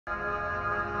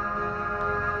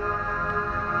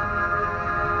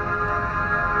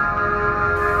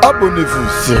Abonnez-vous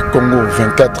sur Congo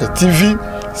 24 TV,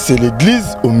 c'est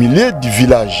l'église au milieu du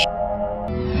village.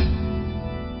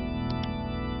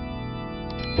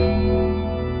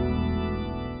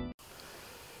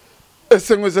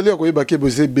 Et vous allez voir que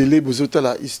vous avez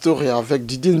la Historia avec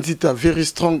Didier Nzita, very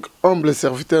strong, humble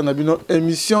serviteur, dans une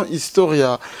émission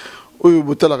Historia. Oyo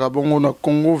botala kabongo na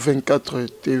Congo 24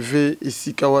 TV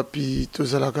ici kawapi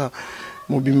tozalaka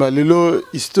mobimba lelo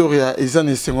Historia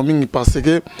ezane sengo mingi parce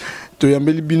que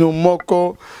toyambeli bino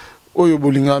moko oyo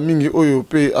bolinga mingi oyo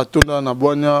pe atonda na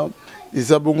bwanya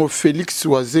ezabongo Félix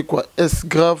Wazekwa S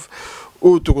grave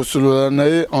oyo tokosolola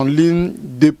naye en ligne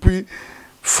depuis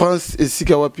France ici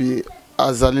kawapi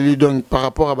azaleli donc par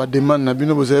rapport à ba demande na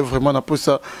bino vous avez vraiment na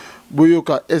posa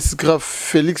boyoka S grave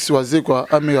Félix Wazekwa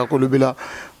ameka kolobela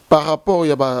par rapport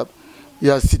à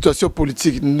la situation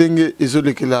politique, na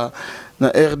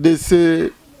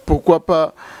RDC, pourquoi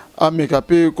pas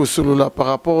Amekapé Kosolola par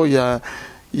rapport à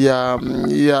la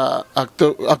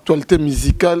actualité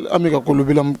musicale,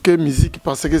 Amekakolobela musique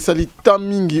parce que ça lit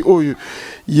tamingi oyo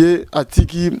ye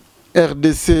atiki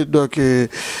RDC donc de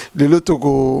l'autre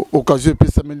occasion peut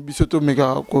s'amener bisoto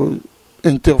mega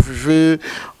interviewé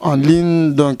en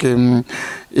ligne donc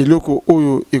et loko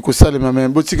oyo ekosala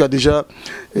même botika déjà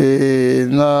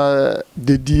na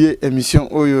dédié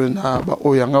émission oyo na ba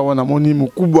oyanga wana moni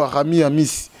mukubwa Rami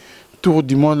Amis tour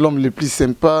du monde l'homme le plus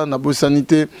sympa na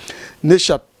bosanité ne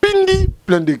chapindi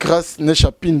plein de grâce ne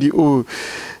chapindi o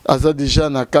aza déjà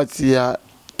na kati ya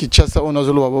Kinshasa on a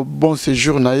zolo bon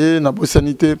séjour naye na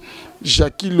bosanité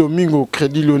Jackie Lomingo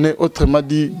Crédit Lyonnais autrement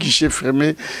dit guichet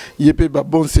fermé yepé ba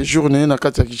bon séjour naye na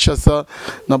kati ya Kinshasa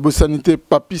na bosanité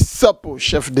Papi Sapo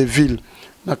chef de ville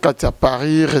na kati ya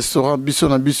Paris restaurant biso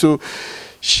na biso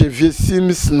chez Vieux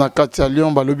Sims na kati ya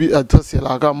Lyon balobi adresse ya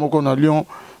la moko na Lyon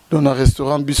dans un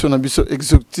restaurant biso na biso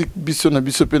exotique biso na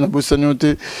biso pe na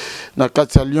bosanité na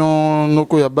kati ya Lyon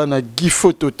noko ya bana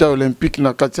Gifo Total Olympique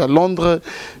na kati ya Londres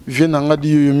vient na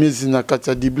di yoyomezi na kati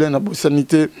ya Dublin na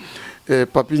bosanité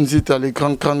Papi Nzita les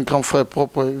grands frères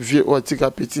propres vieux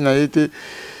Oatika petit na été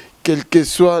quels que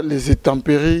soient les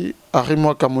intempéries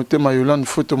arimo kamote mayolan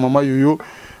photo mama yoyo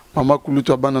mama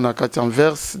kuluto bana na kati ya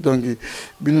Anvers donc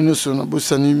binono so na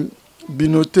bosani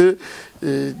binoté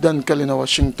dan kalena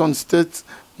Washington State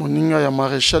moninga ya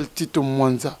maréchal Tito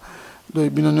Mwanza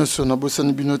donc binono so na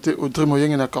bosani binoté Audrey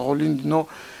Moyenge na Caroline du Nord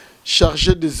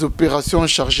chargé des opérations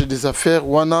chargé des affaires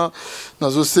wana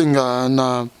nazo senga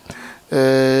na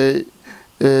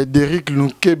Derrick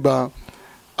Lunkeba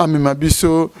amema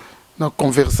biso na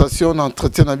conversation na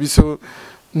entretien na biso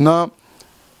na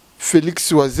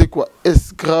Félix Wazekwa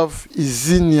S grave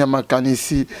izini ya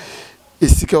makanisi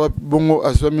esika wa bongo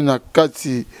azwami na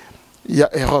kati ya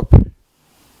Europe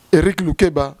Eric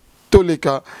Lukeba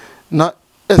toleka na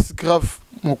S grave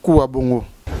moku wa bongo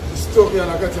Historia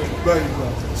na kati ya Dubai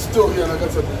Historia na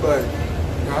kati ya Dubai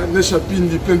ne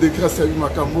chapindi plein de grâce ya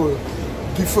makambo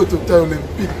Gifo Total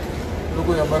Olympique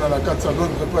loko ya bana la kati ya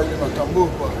Londres pa ile makambo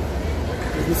kwa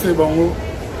ebise bango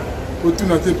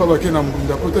otuna te pa bakena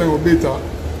mbunda pota yo beta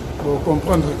pour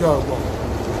comprendre ka quoi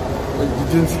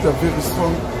Didier Nzita very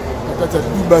strong la kati ya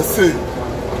Dubassé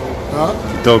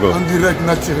en direct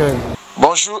naturel.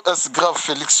 Bonjour S grave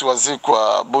Félix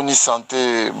Wazekwa boni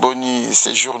santé boni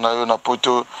séjour na yo na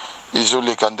poto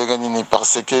isolé kandega nini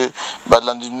parce que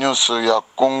balandi nyonso ya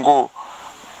Congo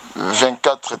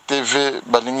 24 TV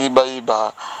balingi bayi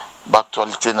ba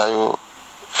actualité na yo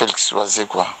Félix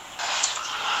Wazekwa.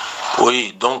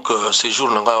 Oui, donc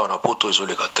séjour nanga on a poto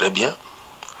isolé très bien.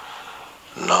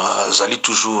 Na zali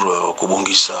toujours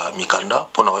kobongisa mikanda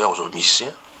pona ya aux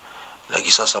musiciens. Na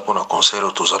kisasa pona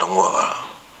concert tozala ngwa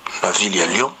na ville ya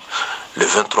Lyon le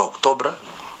 23 octobre.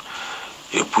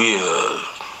 Et puis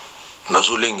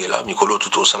nazolengela mikolo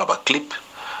tout sala ba clip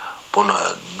pona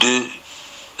 2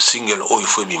 single oyo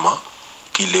faut bima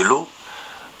kilelo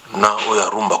na oya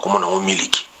rumba komona o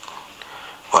miliki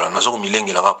voilà nazo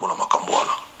milenge la pour na makambo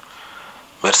wana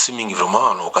merci mingi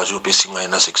vraiment na occasion pe singa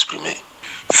na s'exprimer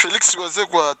Félix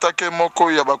Wazekwa attaqué moko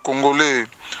ya ba congolais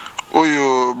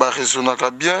oyo ba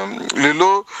raisonnaka bien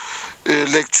lelo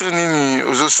lecture nini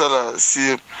ozo sala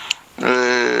si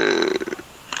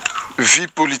vie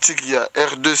politique ya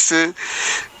RDC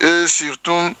et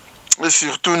surtout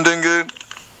ndenge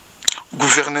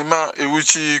gouvernement et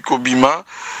outil kobima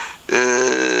tout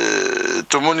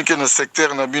le monde qui est dans le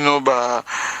secteur nabino ba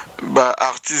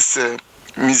artiste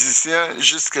musicien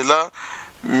jusque là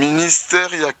ministère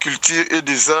de la culture et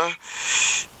des arts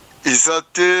ils a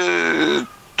été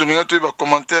toninga ba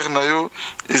commentaire na yo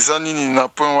ezanini na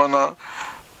point wana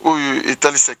oyo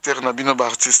etali secteur nabino ba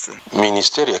artiste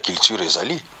ministère de la culture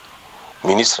ezali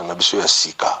ministre na biso ya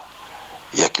sika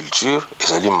ya culture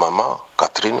ezali maman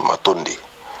Catherine Matonde.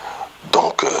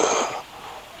 Donc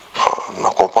na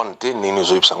comprendre te nini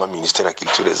zoyebisanga ministère ya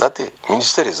culture ezate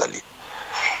ministère ezali.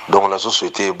 Donc la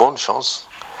société bonne chance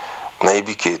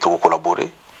nayebi ke to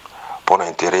collaborer pour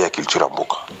l'intérêt ya culture en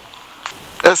mboka.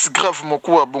 Est-ce grave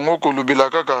moko a bongo kolobela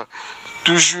kaka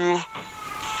toujours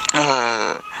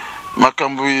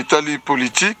makambo etali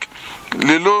politique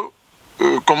lelo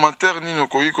commentaire nino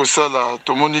koyi kosala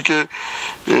tomoni ke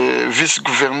vice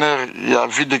gouverneur ya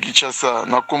ville de Kinshasa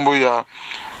na kombo ya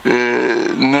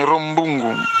Nero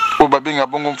Mbungu o babenga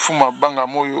bongo mfuma banga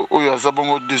moyo oyo aza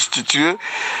bongo destitué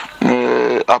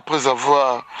après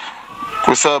avoir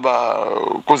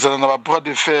kozala na ba bras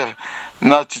de fer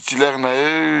na titulaire na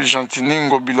ye Gentini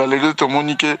Ngobila lelo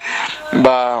tomoni ke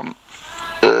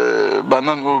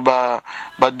banano ba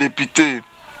député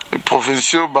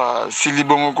provinciaux sili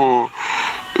bongo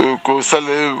ko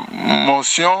sale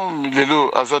mention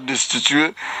lelo aza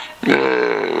destitué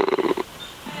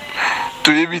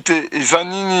toyebite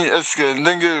ezanini est-ce que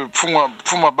ndenge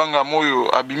fuma banga moyo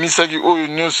abimisaki oyo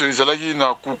nyonso ezalaki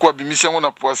na kuku abimisi yango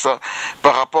na poisa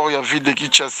par rapport ya ville de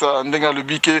Kinshasa ndenge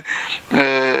alobi ke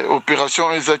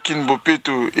opération eza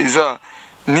kinbopeto eza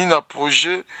ni na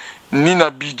projet ni na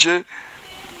budget.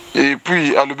 Et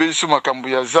puis alobi so makambo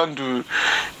ya zandu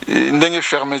ndenge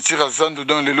fermeture zandu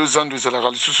dans lelo zandu ezalaka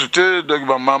lisusu te donc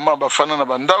bamama bafana na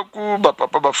bandaku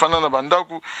bapapa bafana na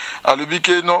bandaku alobi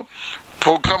ke non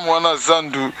programme wana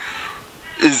zandu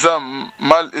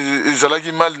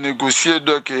ezalaki mal négocié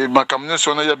donc makambo nyonso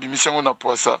wana ya bimisi yango na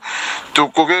poisa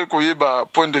tokoki koyeba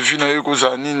point de vue na ye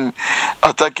kozala nini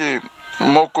atake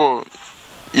moko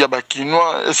ya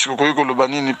bakinois est-ce que koyiko loba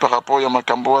nini par rapport ya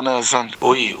makambo wana ya zandu?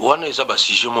 Oui, wana eza ba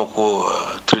sujet moko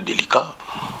très délicat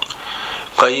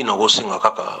kai na kosenga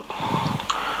kaka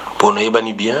pona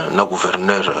yebani bien na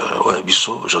gouverneur wa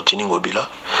biso Gentini Ngobila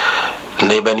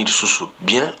na yebani lisusu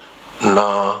bien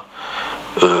na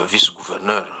vice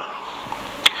gouverneur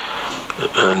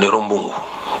Nero Mbungu.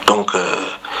 Donc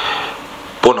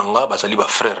pona nga bazali ba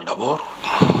frère d'abord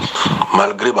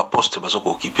malgré ba poste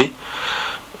bazoko occupé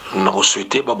na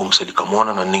souhaité ba bongseli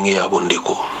kamwana na ndenge ya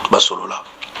bondeko basolola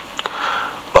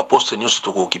ba poste nyonso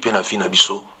to ko occupé na vie na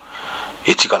biso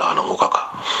etikala na ngokaka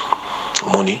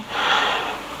moni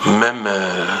même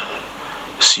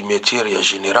cimetière ya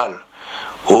général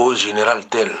au général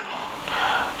tel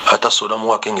ata soda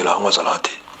mo akengela ngo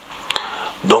zalate.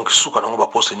 Donc suka na ba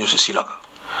poste nyonso silaka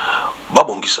ba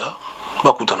bongisa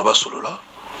ba kutana basolola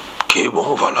que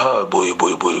bon voilà boy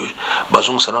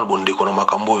bazong sana bonde kono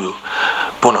makambo yo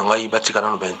pona ngai batika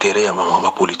na intérêt ya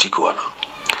mama politique wana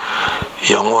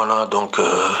yango wana. Donc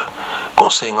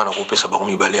conseil ngana ko pesa ba ko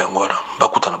mibale yango wana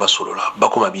bakutana basolola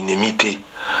bakoma binemite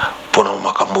pona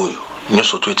makambo yo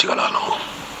nyoso to etikala nango.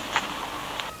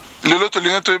 Lelo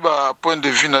tolinga toyeba point de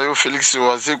vue na yo Félix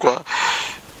Wazekwa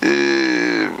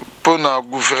pour le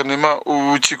gouvernement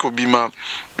ou Bima,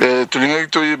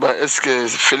 est-ce que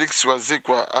Félix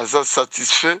Wazekwa a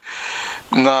satisfait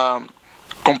la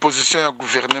composition du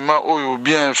gouvernement ou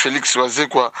bien Félix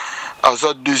Wazekwa a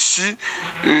dessus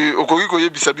et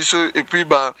puis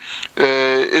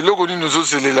nous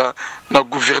autres là le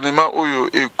gouvernement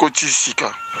et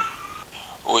Kotisika.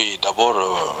 Oui, d'abord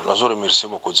je remercie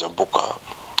mon Kotiamboka.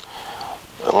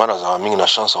 Ngana za mingi na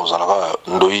chance ozalaka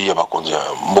ndoi ya bakonzi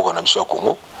mboka na biso ya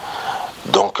Congo.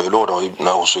 Donc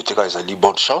là on souhaité ka ezali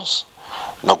bonne chance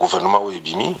na gouvernement o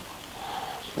ebimi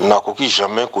na koki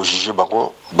jamais ko juger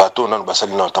bango bato na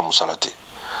basali na ta musalate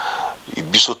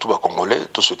biso tout ba congolais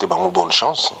to souhaité bango bonne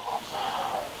chance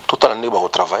tout l'année ba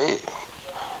travailler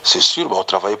c'est sûr ba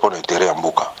travailler pour l'intérêt ya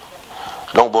mboka.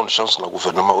 Donc bonne chance na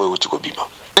gouvernement o otiko bima.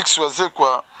 Félix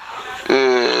Wazekwa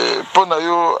pour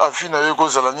nayo afina yo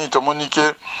kozalani tomonike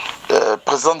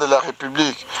président de la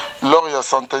République lors ya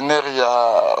centenaire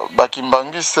ya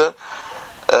Bakimbangis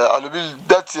alobi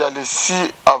date ya le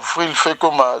 6 avril fait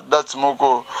comme date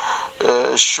moko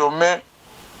chômé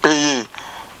payé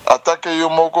attaque yo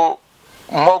moko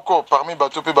parmi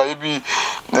bato pe bayebi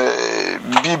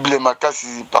Bible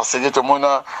makasi parce que tout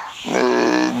mona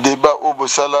débat au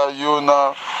bosala yo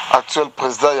na actuel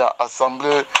président ya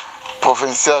assemblée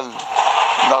provinciale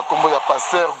na kombo ya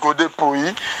pasteur Godé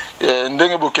Poyi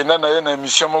ndenge bokenda na ye na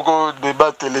émission moko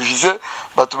débat télévisé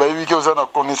bato bayebi ke oza na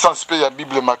connaissance pe ya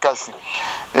Bible makasi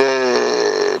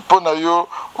pona yo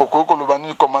okoki koloba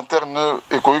nini commentaire ne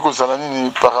ekoki kozala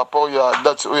nini par rapport ya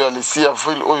date oyo ya le 6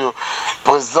 avril oyo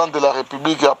président de la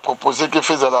République a proposé que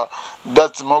faisait la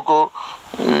date moko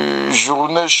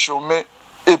journée chômée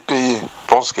et payée. Je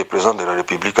pense que le président de la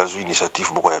République a eu une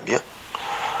initiative beaucoup bien.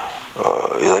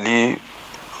 Il a dit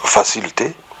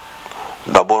facilité.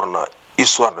 D'abord, na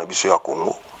histoire na biso ya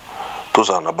Congo. tous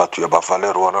en abattu, il y a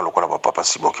valeur ou on a papa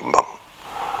Simon Kimbango.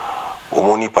 Au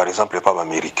moni par exemple les pas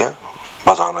américains,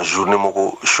 dans la journée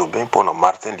moko chômé pour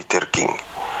Martin Luther King.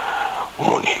 Au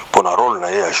moni pour un rôle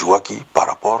naye à jouer par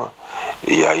rapport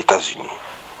et à États-Unis.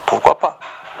 Pourquoi pas?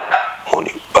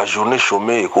 La journée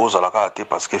chômée et cause à la carte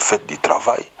parce que fête du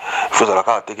travail, il faut à la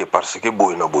carte que parce que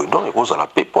boy na boy non et cause à la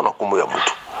paix pour na combo ya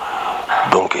mutu.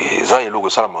 Donc ça est le que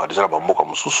ça m'a déjà ba mboka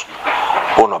mususu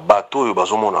pour na bateau yo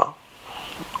bazomona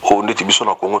on est biso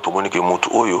na Congo to monique mutu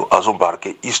oyo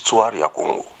azombarquer histoire ya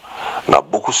Congo. On a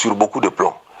beaucoup sur beaucoup de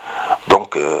plans.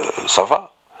 Donc ça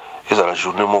va. Et ça la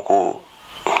journée moko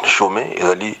chômé et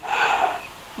ça dit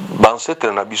ban cette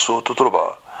na biso tout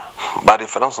ba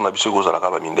référence na biso ko za la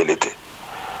ka ba mindelete.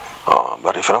 La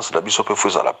référence d'Abisso peut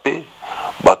faire la paix,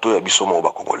 bateau Abisso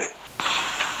Moba Congolais.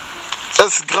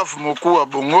 Est-ce grave beaucoup à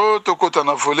Bongo, toko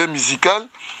tana volet musical,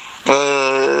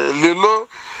 lelo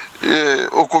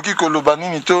au koki kolobani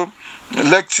nito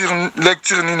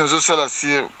lecture ni nozo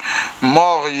salasir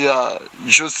mort il y a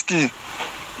Joski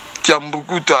qui a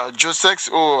beaucoup de Josex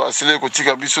au asile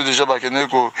kotika biso déjà bakene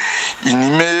ko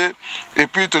inimé et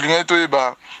puis to linga to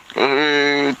ba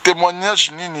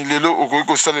témoignage nini lelo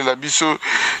okoki sale la biso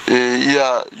il y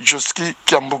a Joski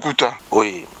qui a beaucoup de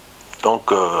oui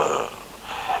donc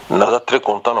naza très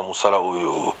content na musala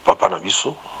oyo papa na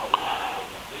biso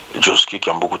Joski qui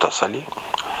a beaucoup de sali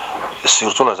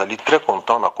surtout nazali très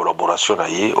content na collaboration na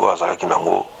ye o azalaki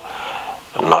nango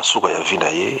na suka ya vi na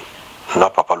ye na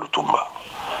papa Lutumba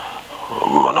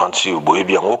nanti boye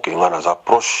bien ngo kenga naza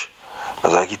proche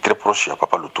nazalaki très proche ya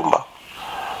papa Lutumba.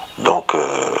 Donc,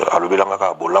 alobeli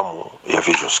ngaka bolamu ya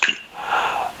Joski.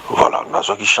 Voilà,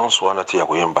 nazoki chance wana te ya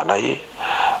koyemba na ye,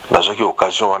 nazoki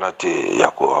occasion wana te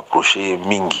ya ko approcher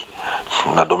mingi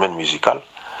na domaine musical,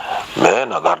 mais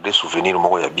na garder souvenir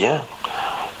moko ya bien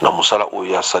na musala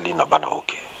oyo ya sali na bana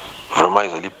oke. Vraiment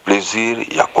ils ont plaisir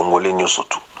ya congolais nyoso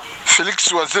tout.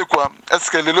 Félix Wazekwa,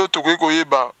 est-ce que lelo tokoki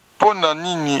koyeba pona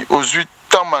nini ozwi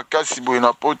makasi boye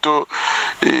na poto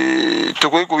et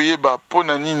tokoki koyeba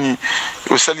pona nini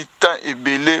osali temps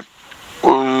ebele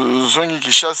ozongi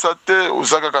Kinshasa te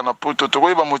ozaka na poto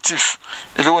tokoyeba motif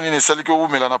eloko nini esali ko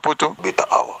umela na poto beta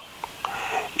awa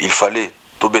il fallait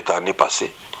to beta année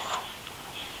passée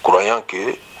croyant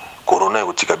que corona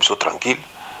ekotika biso tranquille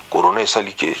corona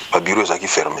esali ke ba bureau ezaki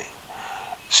fermé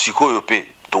sikoyo pe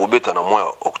to beta na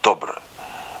mois octobre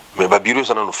mais ba bureau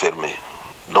ça nous fermé.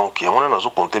 Donc, il y a un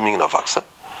compte mingi na vaccin.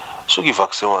 Ceux qui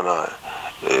vaccin wana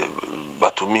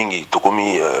batu mingi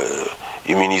tokomi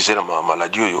immuniser la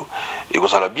maladie yo et que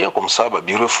ça la bien comme ça ba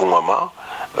bureau fungama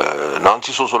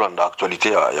nanti soso landa actualité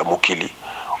ya mokili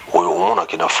au monde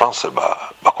qui na France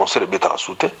ba conseil beta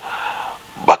soute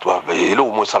batu ba elo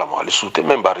au moins ça la mal soute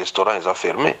même ba restaurant ils a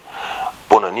fermé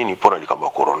pona nini pona likamba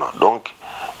corona. Donc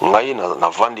ngai na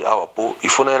vandi awa po il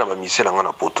faut na ba misela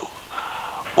ngana poto.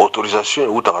 Autorisation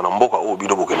ou ta mboka au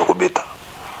bino bokeno ko beta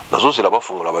nazo c'est là-bas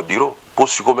fongola ba bureau pour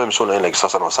siko même son na ça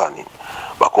na sani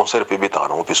ba concert pe beta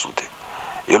na pe soute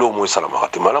et lo mo sala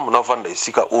makate malamu na vanda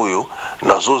isika oyo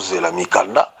nazo zela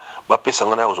mikanda ba pesa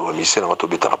ngana yo ba misela na to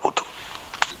beta na poto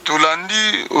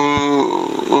tolandi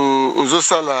ozo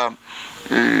sala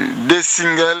des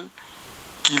singles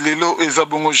qui lelo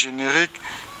ezabongo générique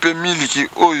pe miliki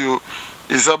oyo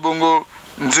ezabongo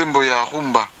nzembo ya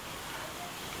rumba.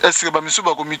 Est-ce que bamiso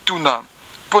bakomituna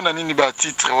pona nini ba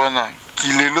titre wana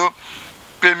kilelo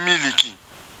pe miliki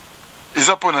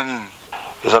eza pona nini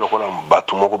eza lokola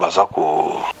batu moko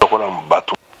bazako lokola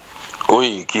batu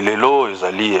oui kilelo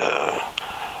ezali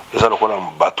eza lokola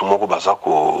batu moko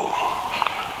bazako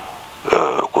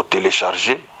ko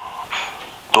télécharger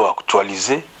to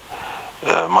actualiser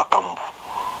makambo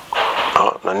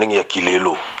na ndenge ya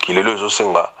kilelo ezo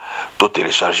senga to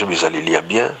télécharger bizali ya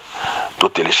bien to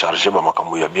télécharger ba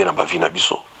makambo ya bien na ba vina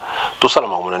biso to sala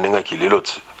makambo na ndenge kilelo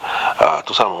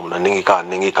to sala makambo na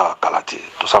ndenge ka kalate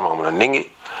to sala makambo na ndenge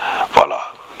voilà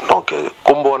donc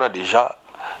kombo on a déjà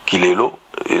kilelo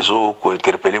ezo ko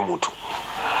interpeller mutu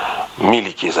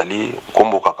miliki ezali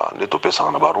kombo kaka nde to pesa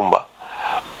na barumba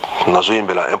nazo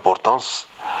yembela importance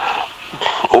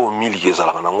o miliki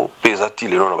ezala nango pesa ti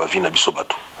lelo na ba vina biso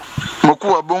bato moku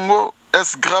wa bongo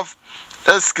est grave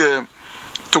est-ce que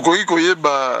tokoki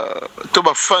koyeba to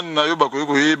ba fan na yo bakoki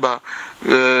koyeba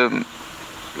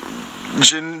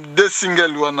des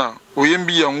single wana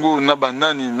oyembi yango na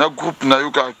banani na groupe na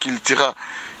yo ka cultura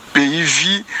pays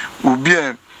vie ou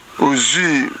bien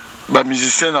ozui ba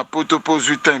musicien na poto po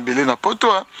ozui temps ebele na poto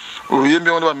oyembi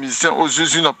wana ba musicien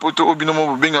ozui na poto obinomo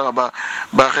bobenga ba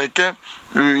requin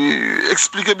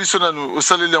expliquer biso nanu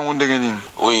osaleli yango ndenge nini.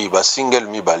 Oui ba single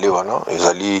mi bale wana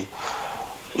ezali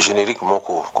générique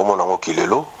moko comme on a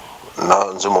kilelo na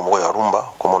nzembo moko ya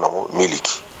rumba comme on a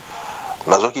miliki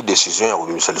nazoki décision ya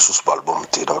kobimisa lisusu ba album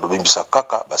te na kobimisa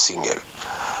kaka ba single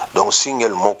donc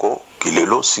single moko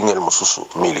kilelo single mosusu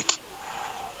miliki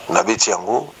na beti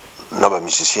yango na ba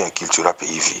musicien ya culture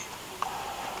pays vie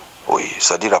oui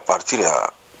c'est-à-dire à partir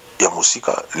ya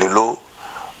musika lelo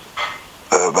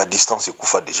ba distance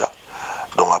ekufa déjà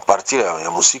donc à partir ya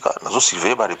musika nazo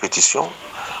surveiller ba répétition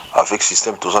avec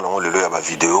système tozana ngo lelo ya ba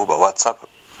vidéo ba WhatsApp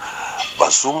ba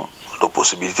Zoom donc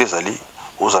possibilité zali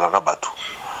ozala na bato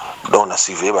donc on a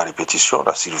surveillé la répétition, on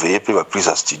a surveillé puis la prise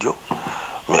à studio.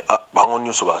 Mais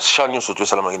chaque nuit surtout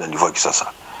ça la niveau qui ça.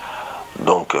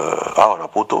 Donc on a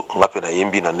poto, on a peine à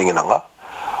yembi na ndenga.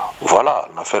 Voilà,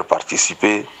 on a fait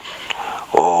participer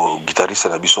au guitariste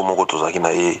na biso moko tozaki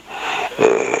na ye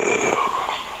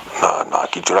na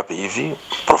culture pays vie,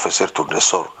 professeur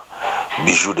Tournesol,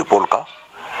 bijou de polka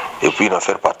et puis on a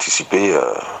fait participer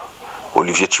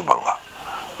Olivier Chibanga.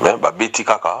 Mais ba beti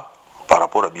kaka par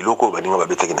rapport à biloko baninga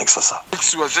babetaki na kisasa.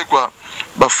 Félix Wazekwa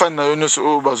ba fan na yo nyonso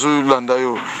o bazolanda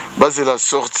yo bazela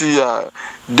sortie ya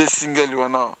deux singles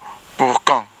wana pour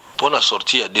quand? Pour la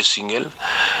sortie ya deux singles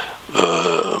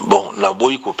bon na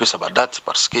boyi ko pesa ba date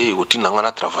parce que otina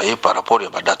ngana travailler par rapport à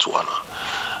ba date wana.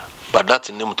 Ba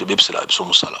date ne mutu bebsela biso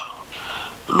musala.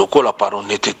 Loko la par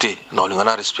honnêteté na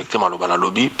lingana respecter maloba na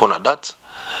lobby pour la date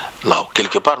na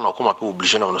quelque part na ko peu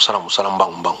obligé na musala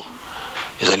mbangu.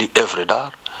 Ezali œuvre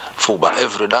d'art faut ba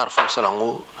œuvre d'art faut ça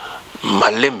lango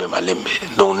malembe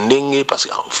donc ndenge parce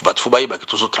que faut ba que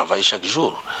tous travailler chaque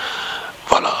jour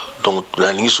voilà donc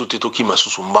la ligne sauté to ki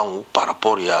masusu mbangu par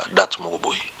rapport à date moko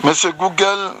boy monsieur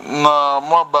Google na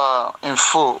moi ba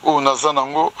info au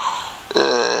nazanango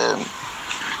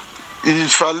il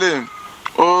fallait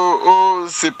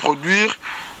se produire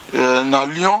na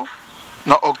Lyon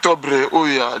na octobre au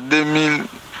ya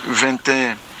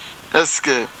 2021 est-ce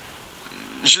que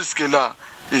jusque là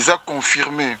ils ont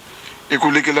confirmé et que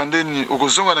les Kelandeni au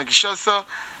Kozonga na Kinshasa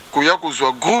koya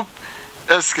kozwa groupe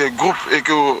est-ce que groupe et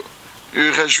que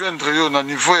rejoindre yo na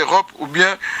niveau Europe ou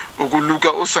bien au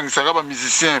Luka au sangsara ba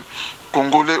musiciens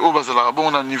congolais au bazala bon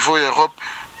na niveau Europe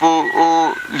pour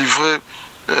livrer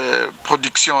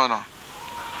production ana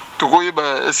to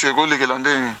koyeba est-ce que les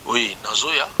Kelandeni oui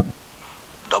nazoya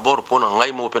d'abord pour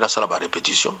ngai mo pena sala ba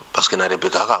répétition parce que na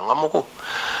répétaka ngamoko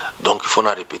donc il faut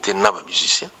na répéter na ba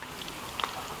musicien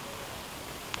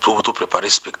pour tout préparer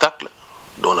spectacle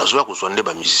donc la joie que soit des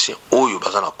musiciens oyo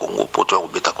baza na Congo pour toi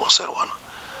beta concert wana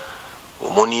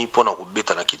omoni pour na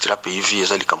beta na kitira pays vie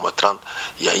ezali kama 30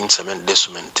 il y a une semaine 2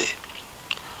 semaines té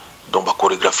donc ba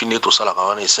chorégraphie neto sala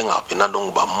kawana esenga pena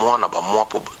donc ba mois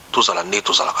pour tout ça la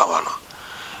neto sala kawana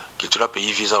kitira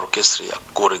pays vie orchestre ya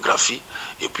chorégraphie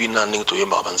et puis na neto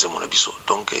yemba banze mona biso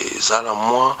donc ça la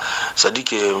moi ça dit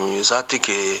que ça te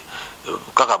que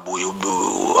kaka boye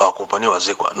accompagner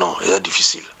Wazekwa non c'est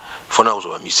difficile faut na ozo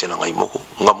misé na ngai moko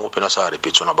ngamo pena sa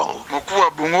répétition na bango moko wa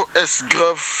bongo est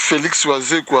grave Félix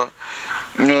Wazekwa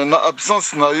na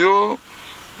absence na yo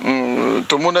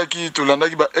to monaki to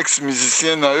landaki ba ex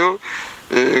musicien na yo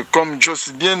comme Joss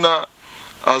Diena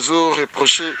azo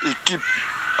reprocher équipe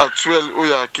actuelle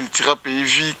oya culture pays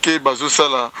vie que bazo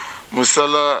sala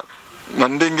mosala na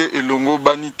ndenge elongo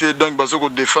banité donc bazo ko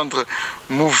défendre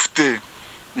mouvement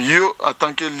yo en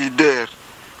tant que leader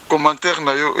commentaire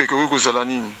na yo et que vous allez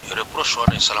nini reproche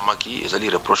wana salamaki ezali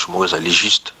reproche mo ezali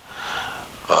juste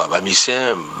ba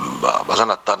misien ba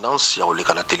na tendance ya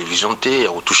oleka na télévision te ya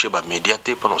toucher ba média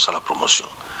te pendant ça la promotion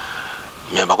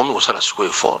mais ba komi ko sala siko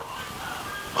effort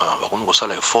ba komi ko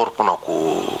sala effort pendant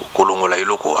ko longola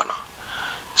eloko wana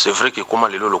c'est vrai que comment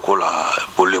lelo lokola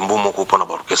polembo moko pendant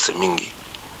ba orchestre mingi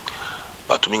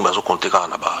ba to mingi bazo compter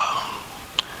kana ba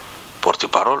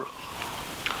porte-parole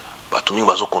bato mingi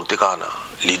bazo compter kana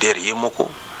leader yemoko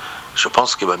je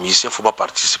pense que ba musicien faut pas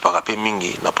participer à peu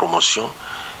mingi na promotion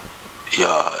il y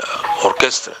a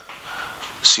orchestre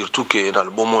surtout que dans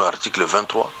le bon mot article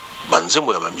 23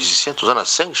 banzembo ya ba musicien tous na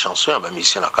 5 chansons ya ba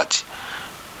musicien na kati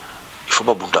il faut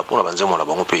pas bunda pour na banzembo na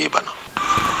bango payer bana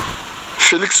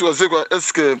Félix Wazekwa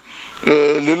est-ce que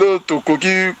lelo to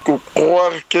koki ko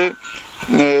croire que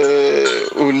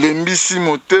lembisi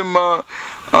motema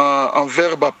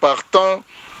envers ba partant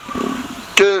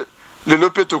que le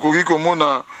lopé tokoki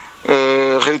komona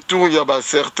retour ya ba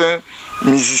certains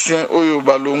musiciens oyo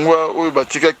balongwa oyo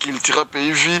batika culture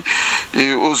pays vie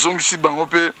et ozongisi bango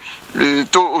pe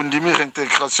to ondimi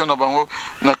réintégration na bango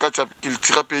na kati ya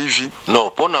culture pays vie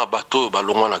non pona bato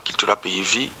balongwa na culture pays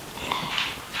vie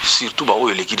surtout ba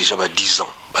oyo leki déjà ba 10 ans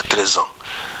ba 13 ans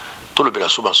to le bela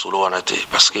so ba solo wana te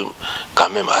parce que quand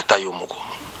même ata yo moko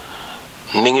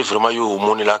N'est vraiment yo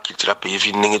moni la culture pays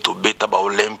vi n'est to beta ba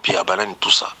Olympia banane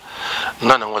tout ça.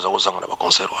 Nana ngoza kozanga na ba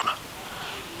concert wana.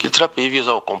 Culture pays vi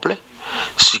za au complet.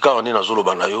 Si ka on est na zolo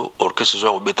banayo orchestre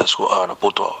zo beta sko na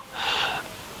poto.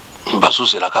 Baso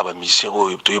c'est la ka ba mission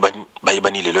o to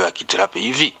yibani lelo ya culture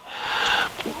pays vi.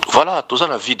 Voilà, tout ça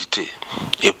la vidité.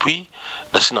 Et puis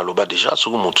dans sina loba déjà so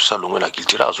mo tout ça longo na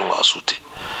culture azonga asute.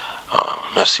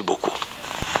 Merci beaucoup.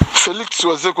 Félix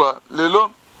Wazekwa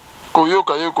lelo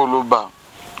koyoka yeko loba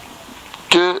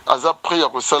que aza prêt à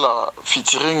kosala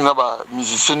featuring na ba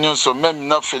musicien so même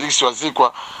na Félix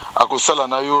Wazekwa a kosala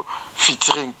na yo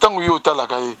featuring tango yo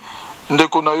talaka ye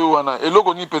ndeko na yo wana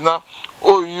eloko ni pena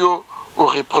oyo o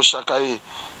reprochaka ye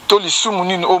to lisumu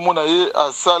nini o mona ye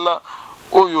asala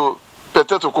oyo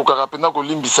peut-être kokaka pena ko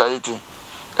limbisa ete.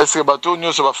 Est-ce que bato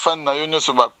nyonso ba fan na yo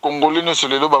nyonso ba congolais nyonso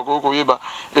lelo ba ko yeba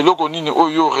eloko nini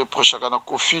oyo reprochaka na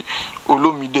Koffi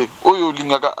Olomide oyo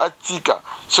lingaka atika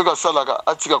soka salaka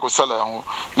atika ko sala yango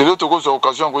lelo to ko zo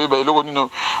occasion ko yeba eloko nini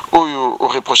oyo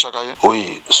reprochaka ye.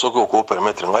 Oui, ce que ko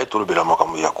permettre ngai to lobela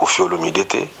makambo ya Koffi Olomide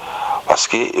te parce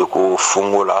que eko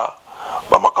fongola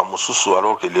ba makambo susu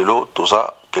alors que lelo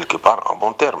toza quelque part en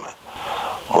bon terme.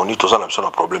 Moni toza na biso na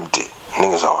problème te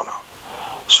ninga zawana.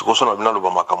 Si on a bien le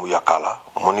makamu yakala,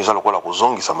 mon isalo kola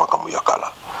kozongisa makamu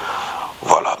yakala.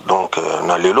 Voilà, donc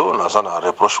na lelo na za na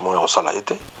reproche mo sala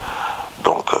été.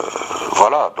 Donc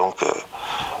voilà, donc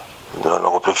on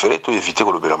aurait préféré tout éviter que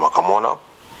le bela makamu na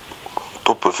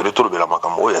tout préféré tout le bela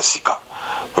makamu ya sika.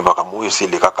 Mais makamu c'est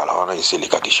les kakala wana c'est les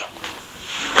déjà.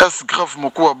 Est-ce grave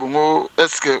moko wa bongo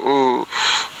est-ce que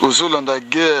aux Hollandais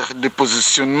guerre de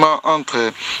positionnement entre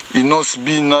Inos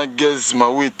Bina Gez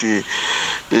Mawete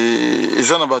et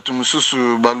ezana batu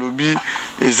mususu balobi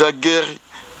eza guerre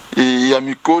ya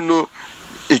mikolo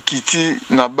ekiti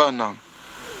na bana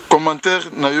commentaire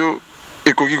na yo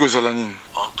ekoki kozala nini?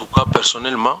 En tout cas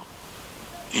personnellement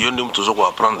yo ndim toujours ko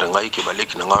apprendre ngai ke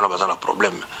baleki na ngana bazana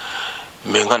problème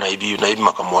mais ngana ibi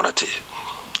makambo wana te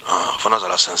fana za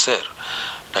la sincère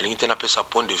na lingite na pesa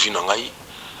point de vue na ngai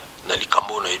na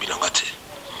likambo na yebi na ngate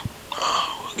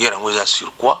guerre ngoza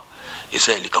sur quoi et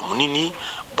ça likambo nini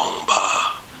bon ba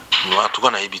en tout cas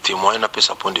na yebi témoin na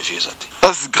pesa point de vue ezate.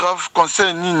 Est-ce grave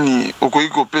conseil nini okoki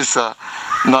ko pesa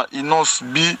na Inos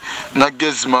Bi na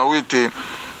Gez Mawete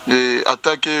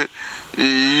attaque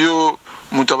yo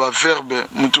mutaba verbe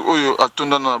mutu oyo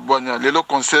atonda na bwanya lelo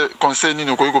conseil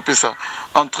nini okoki ko pesa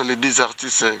entre les deux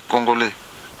artistes congolais?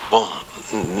 Bon,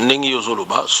 nengi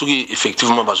yozoloba, soki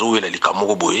effectivement bazo wela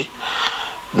likamoko boye,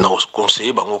 na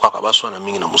conseiller bango kaka baso na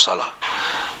mingi na musala.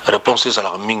 Réponse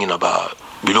ezala mingi na ba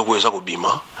biloko eza ko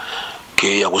bima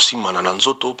que ya kosimana na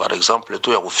nzoto par exemple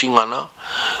to ya kofingana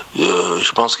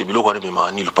je pense que biloko ne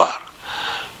mema nulle part.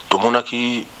 To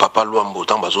monaki papa Luambo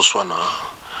tant bazo swana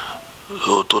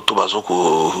to bazo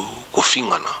ko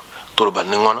fingana to lo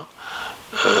banengwana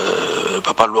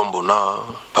papa Luambo na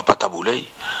papa Tabulei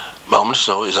ba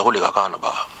omniso ezako lekaka na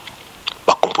ba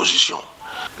composition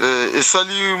et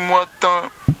sali moi tant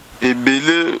et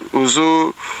belé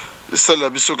ozo sala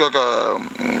biso kaka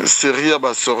série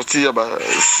ba sorti ba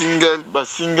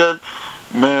single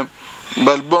mais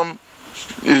l'album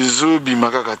ezo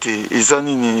bimaka kate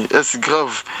ezanini est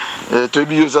grave to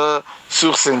bioza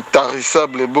source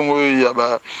intarissable bon il y a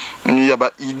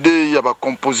ba idée il y a ba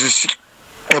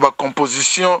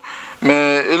composition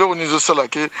mais eloko nizo sala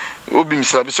ke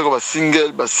obimisa biso ba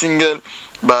single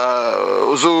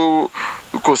ozo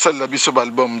ko sala biso ba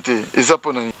album te eza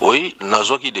pona. Oui,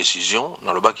 nazoki décision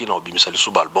na lobaki na obimisa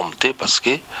biso ba album te parce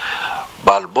que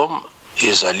ba album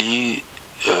ezali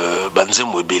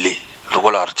banzembo ebele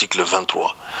lokola article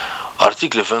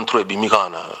 23 ebimika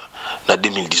na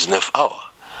 2019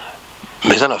 awa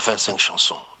mais on a 25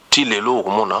 chansons ti lelo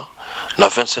komona na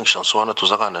 25 chansons on a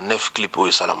tozaka na 9 clips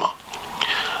au salama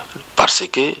parce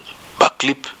que ba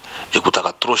clip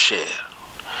ekutaka trop cher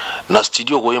na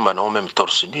studio koyemba na même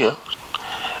torse nu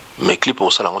mais clip au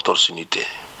salama torse nu te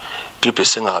clip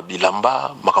esenga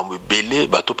bilamba makambo ebele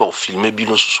bato pa filmer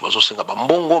bino susu bazo senga ba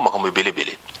mbongo makambo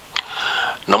ebele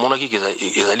na monaki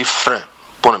ezali frein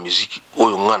pour la musique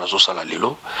oyo ngana zo sala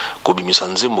lelo ko bimisa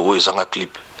nzembo oyo ezanga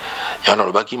clip yana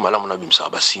lobaki malamu na bimisa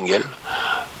ba single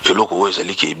eloko oyo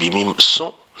ezali ke bimi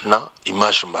son na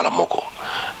image mbala moko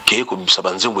ke ko bimisa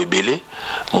ba nzembo ebele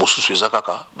mosusu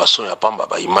ezakaka ba son ya pamba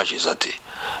ba image ezate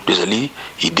ezali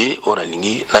idée on a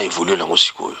lingi na évoluer na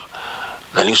ngosikoyo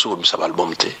na lingi so ko bimisa ba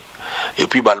album te et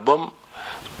puis ba album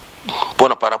pour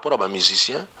par rapport à ba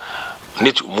musicien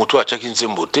net moto a chaki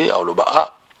nzembo te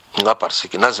aloba nga parce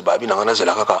que nazi babi na ngana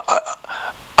zela kaka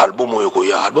album oyo ko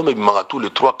ya album ebimaka tous les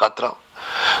 3-4 ans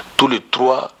tous les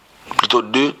 3 plutôt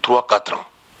 2-3-4 ans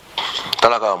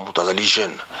talaka mutu azali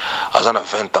jeune aza na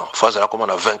 20 ans fois azala comme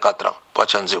na 24 ans po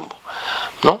atya nzembo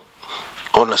non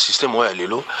on a système oyo ya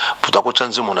lelo puta akotya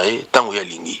nzembo na ye ntango ya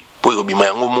lingi po obima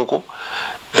yango moko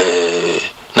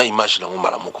na image nango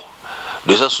mbala moko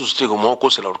déjà société ko moko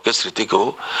c'est l'orchestre te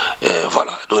ko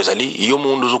voilà donc ezali yo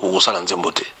mondo zo kokosala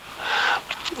nzembo te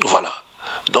voilà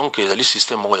donc ezali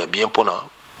système moko ya bien mpona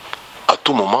à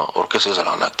tout moment orchestre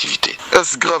ezala en activité.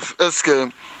 Est-ce grave, est-ce que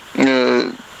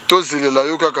tozelela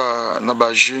yo kaka na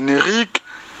ba générique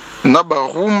na ba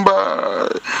rumba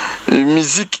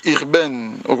musique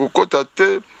urbaine okokota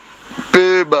te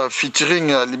pe ba featuring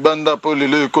ya libanda po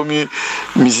lelo ekomi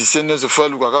musicien ne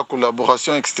falu kaka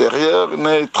collaboration extérieure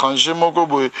na étranger moko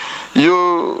boye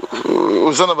yo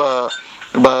ozana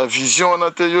ba vision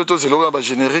na te yo tozelela ba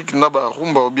générique na ba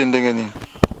rumba ou bien ndenge nini?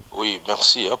 Oui,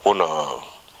 merci pour la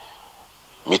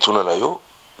mituna na yo.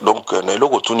 Donc na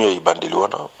eloko tuni ya ibandeli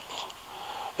wana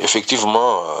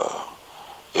effectivement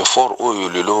effort oyo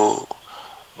lelo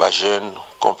ba jeune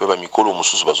qu'on peut ba mikolo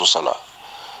mususu bazo sala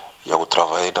ya ko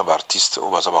travailler na ba artiste o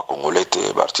baza ba congolais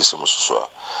te ba artiste mususu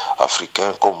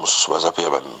africain comme mususu baza pe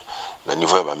na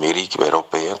niveau ya ba Amérique ba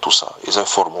européen tout ça ils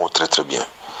informent très très bien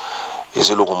et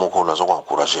c'est loko moko na zo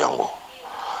encourager yango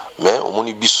mais au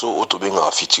moni biso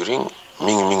otobenga featuring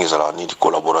mingi ezala ni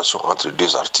collaboration entre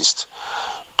deux artistes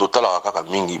total kaka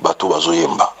mingi bato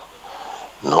bazoyemba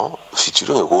non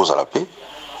featuring ekozala pe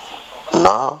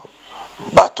na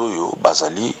bato yo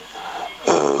bazali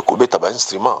kobeta ba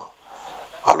instrument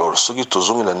alors soki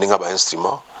tozongi na ndenga ba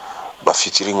instrument ba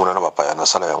featuring ona na bapaya na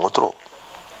sala yango tro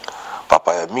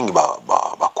papaya mingi ba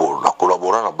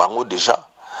collaborer na bango déjà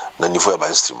na niveau ya ba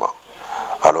instrument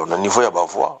alors na niveau ya ba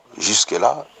voix jusque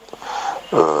là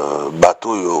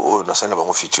bato yo na sala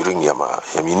bango featuring ya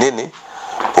minene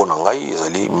pona ngai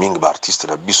ezali mingi ba artiste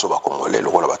na biso ba congolais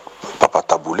lokola ba papa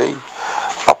Taboulei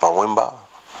papa Wemba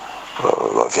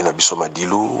vient biso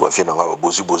Madilu vient nga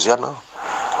Bozi Boziana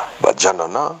ba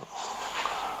Janana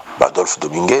ba Adolphe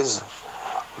Dominguez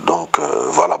donc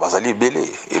voilà bazali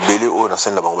ebele o na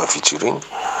scène la bango ba featuring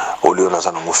au lieu na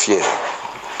za na mo fier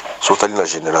sotali la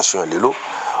génération ya lelo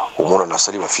au mona na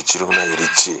sali ba featuring na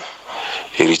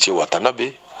héritier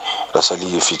Watanabe na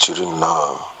sali featuring na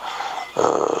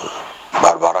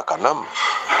Barbara Kanam.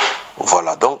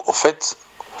 Voilà, donc au fait,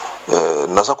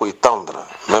 nous avons étendre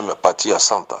même partie à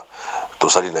Santa, tout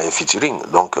ça il y a featuring.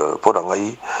 Donc pour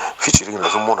l'engager featuring, nous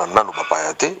avons mon nano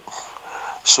papayate,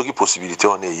 ce qui possibilité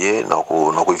on est n'a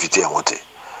pas évité à monter.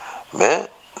 Mais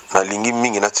na lingi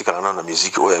mingi na tika na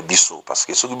musique oya biso parce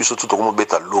que ce qui biso tout comme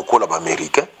beta local là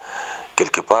américain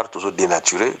quelque part toujours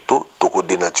dénaturé tout ko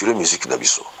dénaturer musique na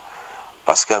biso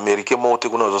parce que américain monte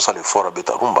kuna zo ça le fort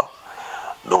beta rumba.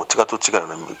 Donc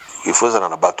il faut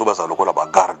na bato baza lokola ba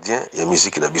gardien ya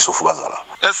musique na biso fu bazala.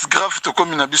 Est-ce grave to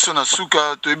comme na biso na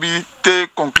suka to bi te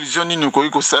conclusion ni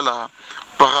ko sala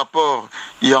par rapport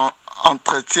ya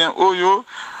entretien oyo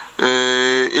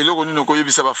eloko nini ko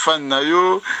yebisa ba fan na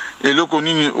yo eloko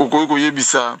nini ko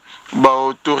yebisa ba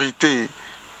autorité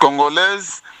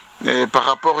congolaise par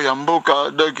rapport ya mboka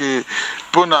donc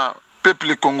pona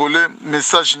peuple congolais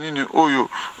message nini oyo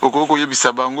ko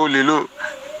yebisa bango lelo.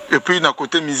 Et puis, à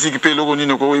côté musique, puis le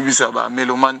nini ko ebisa ba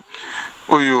mélomane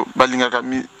oyo balingaka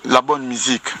la bonne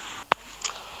musique.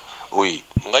 Oui,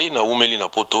 ngai na umeli na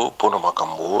poto pona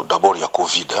makambo d'abord ya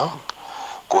Covid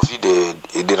Covid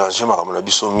est dérangé makambo na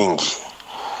biso mingi.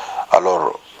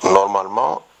 Alors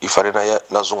normalement, il fallait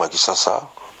na zonga kisasa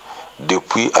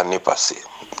depuis année passée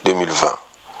 2020.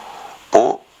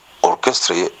 Pour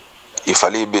orchestrer, il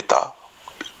fallait bêta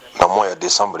dans mois de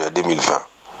décembre 2020.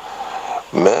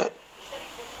 Mais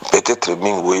peut-être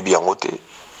mingi boyebi yango te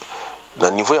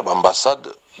na niveau ya ambassade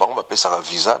bango bapesaka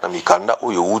visa na mikanda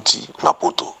oyo uti na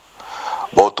poto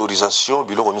ba autorisation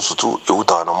biloko nyonso tu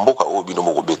eutaka na mboka oyo bino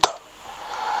moko beta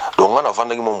donc nga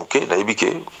navandaki mo moke nayebi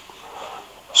ke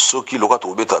soki loka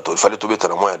tobeta to ifale tobeta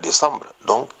na mois ya décembre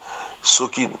donc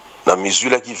soki na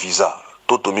mizulaki visa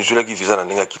to mizulaki visa na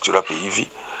ndenge kitula pays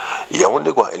vi yango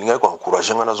nde kwa elinga ko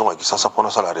encourager nga na zonga kisasa pona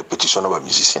sala répétition na ba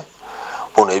musicien.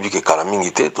 On a vu que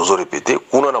Kalamingité, tous répété,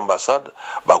 qu'on a l'ambassade,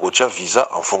 bagocha visa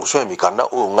en fonction de Mikanda,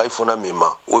 ou on a fait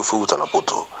mema, ou il faut un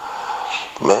poto.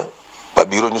 Mais, le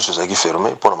bureau nous est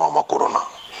fermé pour la maman corona.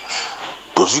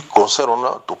 Tous les concerts, on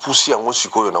a tout poussé en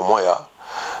Moscou, en mois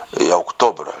et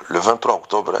octobre, le 23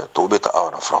 octobre, tout est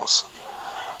en France.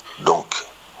 Donc,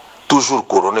 toujours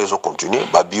corona, ils ont continué,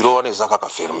 le bureau est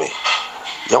fermé.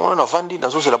 Il y a un vendu, dans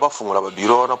ce là-bas, le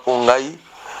bureau, on a pongai,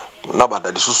 on a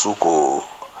badali sous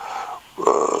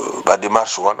ba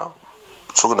démarche wana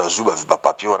soki na zuba ba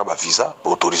papier wana ba visa ba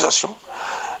autorisation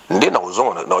nde na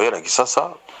ozonga na oyana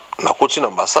kisasa na koti na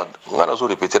ambassade nga na zo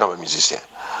répéter na ba musicien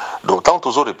Donc tant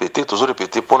toujours répéter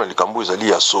pour les likambo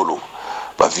ezali à solo.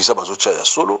 Ba visa bazocha ya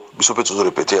solo, biso peut toujours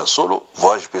répéter à solo,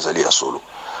 voyage peut aller à solo.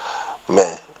 Mais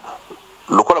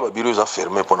le quoi la babiro est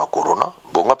fermé pour la corona,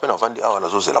 bon on peine vandi awa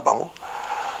nazo zela bango.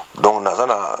 Donc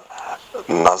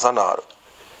nazana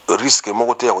risque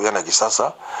moko te ya koyana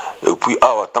kisasa et puis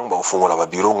awa tanga bafungola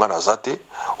babiro nga nazate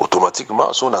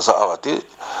automatiquement so naza awa te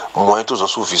moyen to zo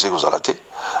suffisé kozala te.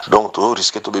 Donc to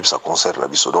risque to bebisa concert na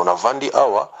biso. Donc na vandi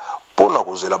awa pour na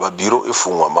kozela babiro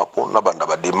efungwama pour na banda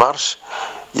ba démarche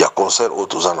ya concert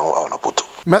otozana awa na poto.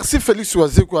 Merci Félix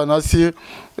Wazekwa nasi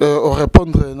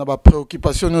répondre na ba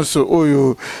préoccupation so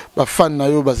oyo ba fan na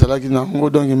yo bazalaki na ngo.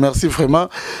 Donc merci vraiment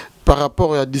par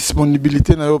rapport à la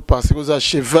disponibilité parce que ça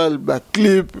cheval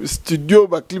clip studio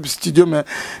mais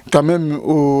quand même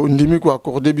au ndimi ko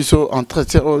accordé biso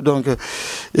entretien donc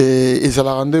et ça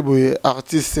la rendre boy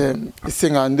artiste c'est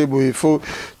ngande boy il faut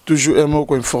toujours un mot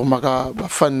ko informaka ba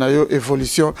fan na yo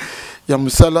évolution ya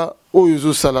musala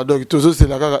oyo sala donc tozo c'est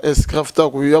la kaka escrafta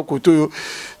ko ya ko to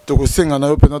ko senga na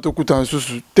yo pena to kuta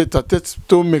susu tête à tête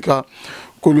to meka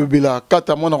kolobela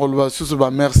kata mona koloba susu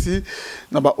ba merci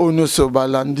na ba ono so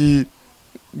balandi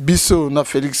biso na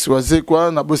Félix Wazekwa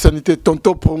na bosanité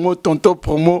tonto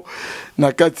promo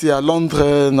na kati à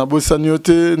Londres na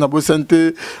bosaniote na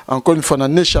bosanté encore une fois na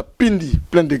Nesha Pindi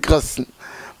plein de grâce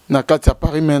na kati à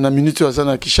Paris mais na minute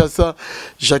na Kinshasa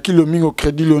Jackie Lomingo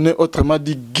Crédit Lyonnais autrement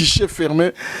dit guichet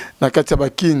fermé na kati à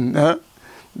Bakin hein.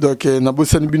 Donc na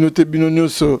bosani binote binonyo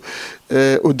so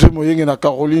Audrey Moyenge na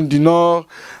Caroline du Nord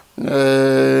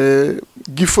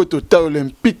Gifo Total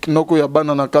Olympique noko ya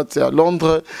bana na kati à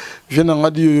Londres vient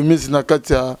ngadi yo mezi na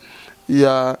kati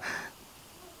ya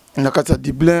na kati ya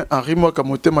Dublin Henri Mwaka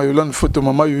Motema Yolande photo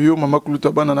mama yoyo mama kuluta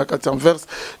bana na kati Anvers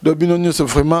do binonyo so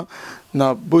vraiment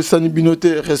na bosani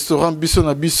binote restaurant biso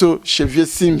na biso chez Vieux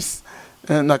Sims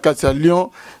na kati ya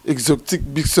Lyon exotique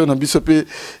biso na biso pe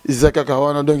Isaka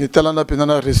Kawana donc talana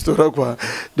penana restaurant quoi.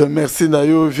 Donc merci na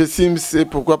yo Vieux Sims et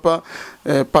pourquoi pas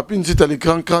Papine dit les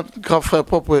grand frère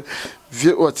propre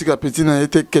vieux Watika petit na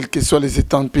été quels que soient les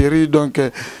intempéries. Donc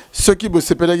ceux qui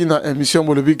bossent pelagi na émission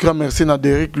mo le big grand merci na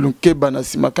Derek Lunkeba na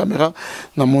sima caméra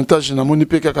na montage na moni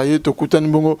pe kakaye to kutani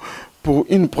bongo pour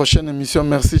une prochaine émission.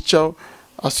 Merci, ciao.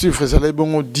 À suivre Zalay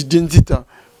bongo Didier Nzita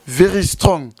very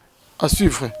strong. À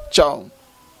suivre. Ciao.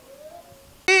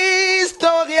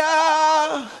 Historia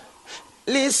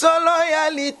li solo ya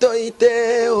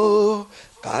litoite o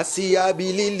kasi ya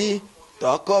bilili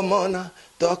tokomona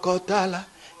tokotala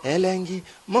elengi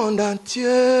monde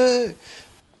entier.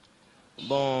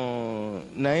 Bon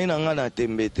naye nanga na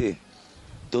tembete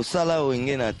to sala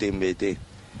wenge na tembete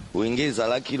wenge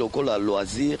zalaki lokola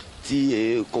loisir ti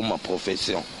e comme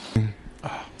profession.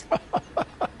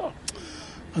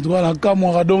 En tout cas, la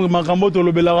Kamora donc makambo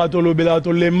tolobela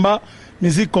tolemba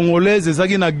musique congolaise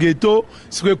ezaki na ghetto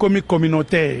c'est comme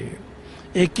communautaire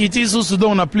et kiti sous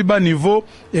donc na plus bas niveau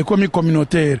et comme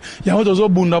communautaire yango tozo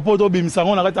bunda po to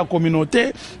bimsango na kata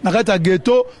communautaire na kata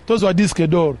ghetto tozo disque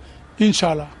d'or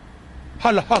inchallah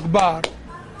Allah akbar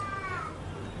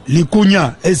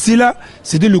likunya et si là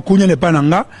c'était le kunya n'est pas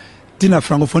nanga tina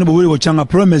francophonie bo ko changa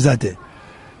promesate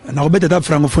na robeta ta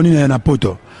francophonie na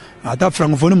poto ata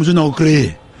francophonie muzo na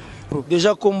créer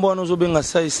déjà kombo nous obenga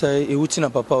sai et uti na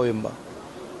papa wemba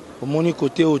au moni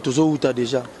côté tozo uta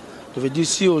déjà je veux dire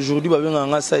si aujourd'hui babenga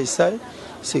nga sai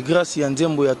c'est grâce à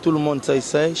Nzembo ya tout le monde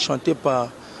sai chanté par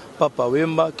papa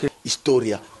wemba que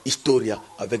historia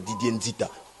avec Didier Nzita.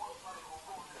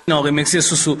 On remercie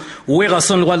Soussou. Où est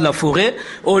raison le roi de la forêt?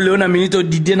 Oh, Léona Minito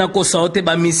Didier Nako Saote,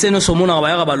 ba mise no somona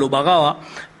ba ba lobara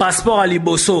passeport à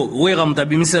liboso. Où est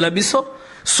ramtabi mise la biso?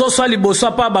 Soit liboso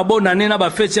pa ba bonne année na ba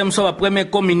fête so ba première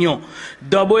communion.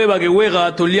 D'abord ba ke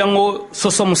wera to liango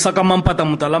soso musaka mampata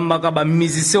mutalamba ka ba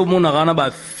musicien au mona rana ba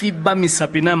fiba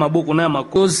misapina maboko na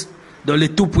makoz. Dans les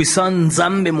tout puissants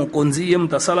Nzambe Mokonzi yem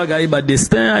tasala ga ba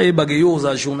destin ay ba ke yo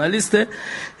za journaliste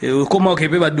comment ke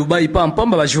pe ba Dubai pa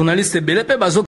pamba ba journaliste belé pe ba